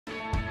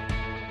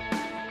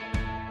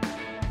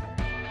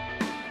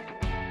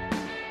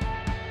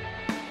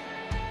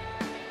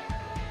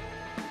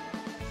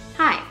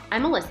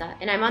I'm Alyssa,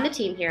 and I'm on the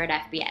team here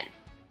at FBN.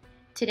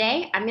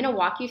 Today, I'm going to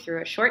walk you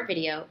through a short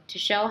video to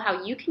show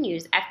how you can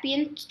use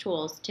FBN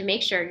tools to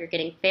make sure you're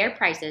getting fair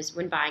prices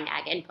when buying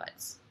ag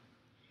inputs.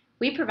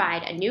 We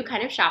provide a new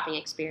kind of shopping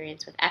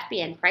experience with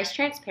FBN price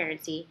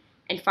transparency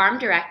and farm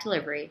direct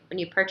delivery when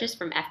you purchase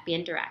from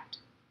FBN Direct.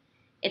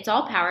 It's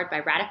all powered by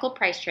radical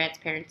price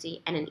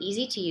transparency and an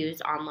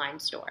easy-to-use online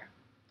store.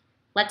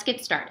 Let's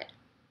get started.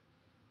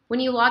 When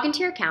you log into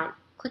your account,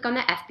 click on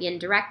the FBN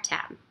Direct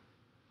tab.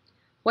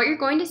 What you're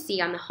going to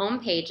see on the home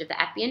page of the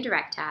FBN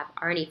Direct tab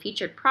are any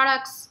featured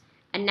products,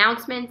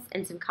 announcements,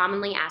 and some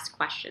commonly asked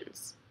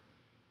questions.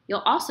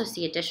 You'll also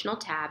see additional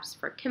tabs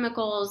for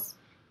chemicals,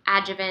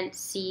 adjuvants,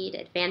 seed,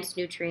 advanced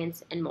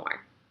nutrients, and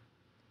more.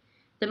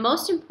 The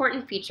most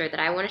important feature that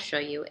I want to show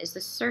you is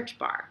the search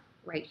bar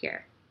right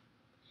here.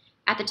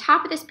 At the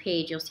top of this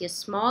page, you'll see a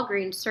small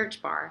green search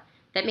bar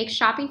that makes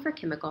shopping for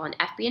chemical on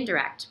FBN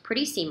Direct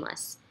pretty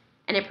seamless,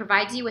 and it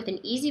provides you with an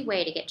easy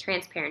way to get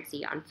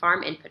transparency on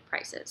farm input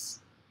prices.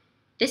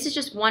 This is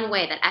just one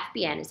way that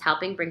FBN is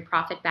helping bring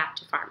profit back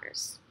to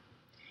farmers.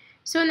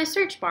 So in the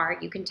search bar,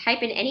 you can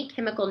type in any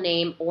chemical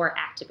name or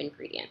active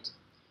ingredient.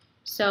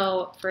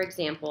 So for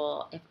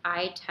example, if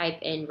I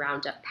type in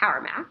Roundup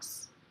Power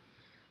Max,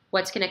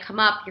 what's going to come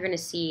up, you're going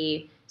to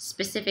see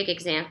specific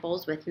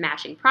examples with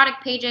matching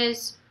product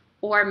pages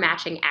or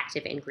matching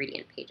active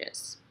ingredient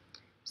pages.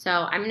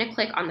 So I'm going to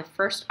click on the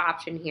first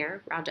option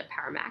here, Roundup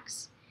Power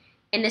Max,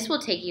 and this will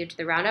take you to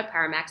the Roundup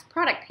Power Max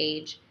product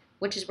page,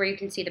 which is where you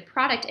can see the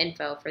product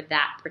info for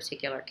that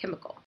particular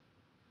chemical.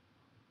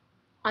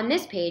 On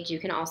this page, you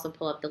can also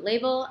pull up the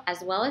label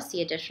as well as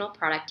see additional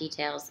product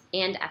details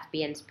and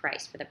FBN's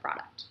price for the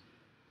product.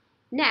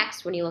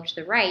 Next, when you look to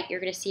the right, you're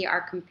going to see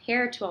our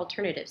Compare to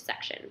Alternatives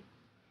section.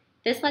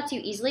 This lets you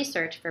easily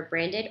search for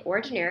branded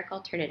or generic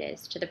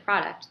alternatives to the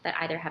product that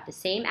either have the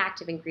same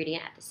active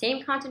ingredient at the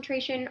same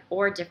concentration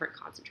or different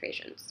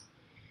concentrations.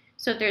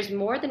 So if there's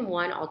more than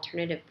one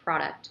alternative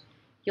product,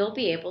 you'll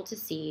be able to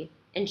see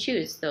and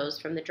choose those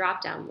from the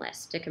drop-down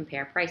list to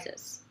compare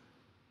prices.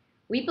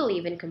 We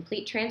believe in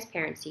complete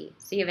transparency,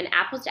 so you have an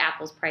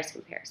apples-to-apples price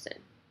comparison.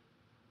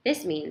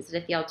 This means that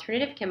if the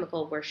alternative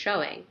chemical we're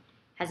showing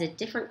has a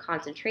different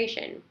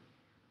concentration,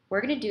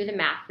 we're going to do the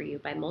math for you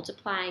by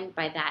multiplying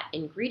by that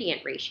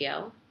ingredient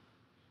ratio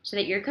so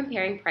that you're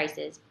comparing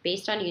prices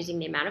based on using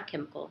the amount of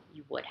chemical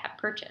you would have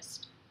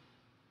purchased.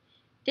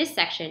 This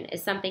section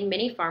is something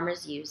many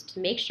farmers use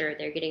to make sure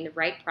they're getting the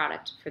right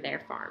product for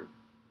their farm.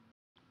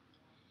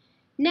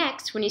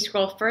 Next, when you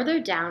scroll further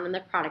down on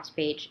the product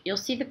page, you'll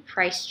see the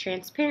Price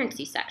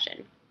Transparency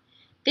section.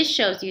 This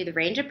shows you the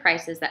range of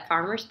prices that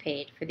farmers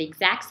paid for the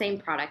exact same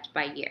product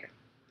by year.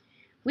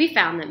 We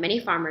found that many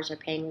farmers are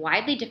paying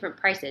widely different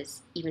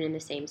prices even in the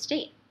same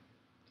state.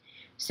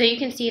 So you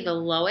can see the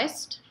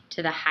lowest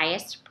to the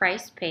highest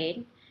price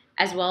paid,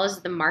 as well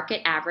as the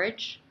market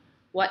average,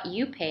 what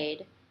you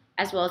paid,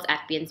 as well as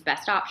FBN's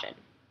best option.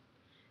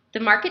 The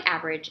market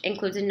average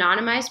includes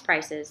anonymized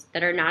prices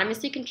that are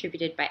anonymously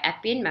contributed by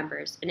FBN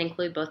members and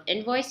include both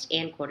invoiced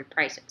and quoted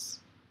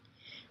prices.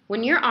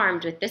 When you're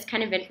armed with this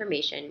kind of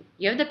information,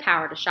 you have the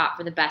power to shop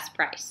for the best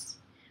price.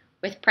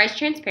 With price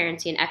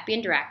transparency and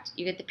FBN Direct,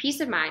 you get the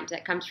peace of mind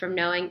that comes from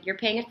knowing you're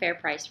paying a fair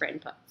price for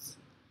inputs.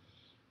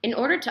 In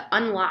order to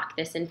unlock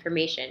this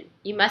information,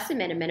 you must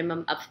submit a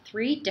minimum of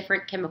 3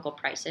 different chemical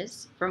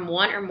prices from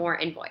one or more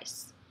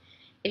invoice.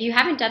 If you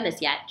haven't done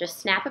this yet, just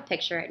snap a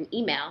picture and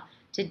email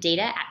to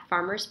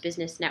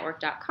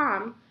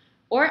data@farmersbusinessnetwork.com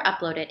or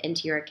upload it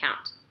into your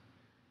account.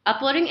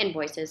 Uploading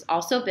invoices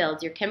also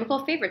builds your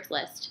chemical favorites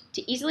list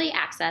to easily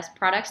access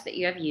products that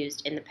you have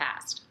used in the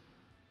past.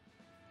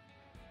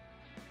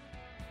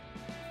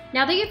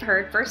 Now that you've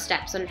heard first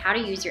steps on how to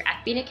use your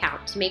FBN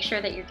account to make sure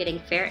that you're getting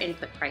fair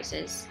input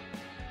prices,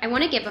 I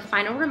want to give a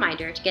final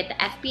reminder to get the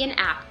FBN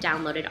app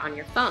downloaded on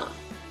your phone.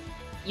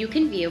 You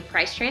can view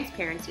price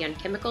transparency on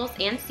chemicals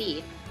and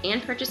seed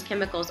and purchase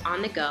chemicals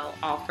on the go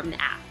all from the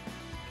app.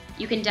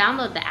 You can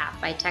download the app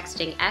by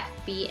texting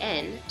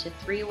FBN to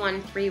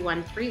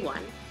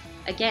 313131.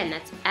 Again,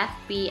 that's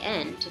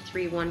FBN to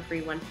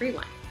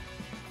 313131.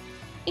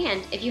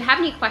 And if you have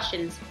any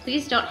questions,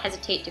 please don't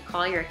hesitate to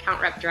call your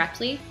account rep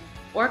directly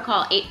or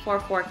call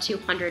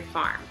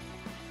 844-200-FARM.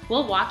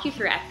 We'll walk you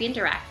through FBN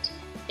Direct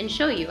and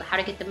show you how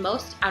to get the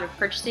most out of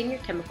purchasing your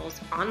chemicals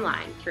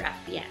online through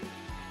FBN.